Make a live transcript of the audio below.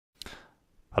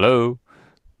Hallo,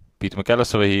 Pieter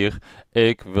McAllister weer hier.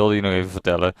 Ik wilde je nog even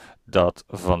vertellen dat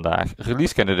vandaag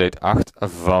release candidate 8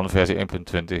 van versie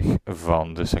 1.20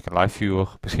 van de Second Life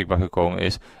Viewer beschikbaar gekomen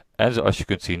is. En zoals je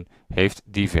kunt zien heeft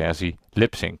die versie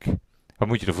Lipsync. Wat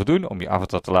moet je ervoor doen om je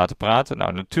avatar te laten praten?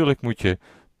 Nou, natuurlijk moet je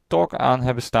talk aan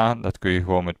hebben staan. Dat kun je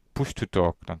gewoon met push to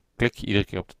talk. Dan klik je iedere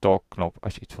keer op de talk knop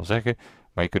als je iets wil zeggen.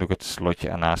 Maar je kunt ook het slotje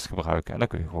ernaast gebruiken en dan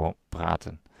kun je gewoon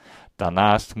praten.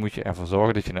 Daarnaast moet je ervoor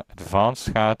zorgen dat je naar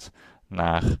Advanced gaat,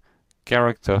 naar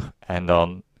Character en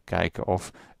dan kijken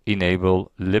of Enable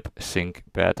Lipsync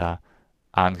Beta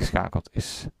aangeschakeld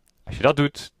is. Als je dat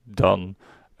doet, dan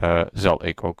zal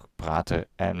ik ook praten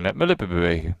en met mijn lippen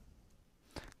bewegen.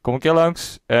 Kom een keer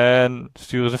langs en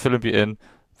stuur eens een filmpje in. Ik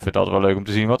vind het altijd wel leuk om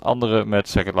te zien wat anderen met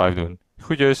Second Life doen.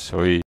 Groetjes, hoi!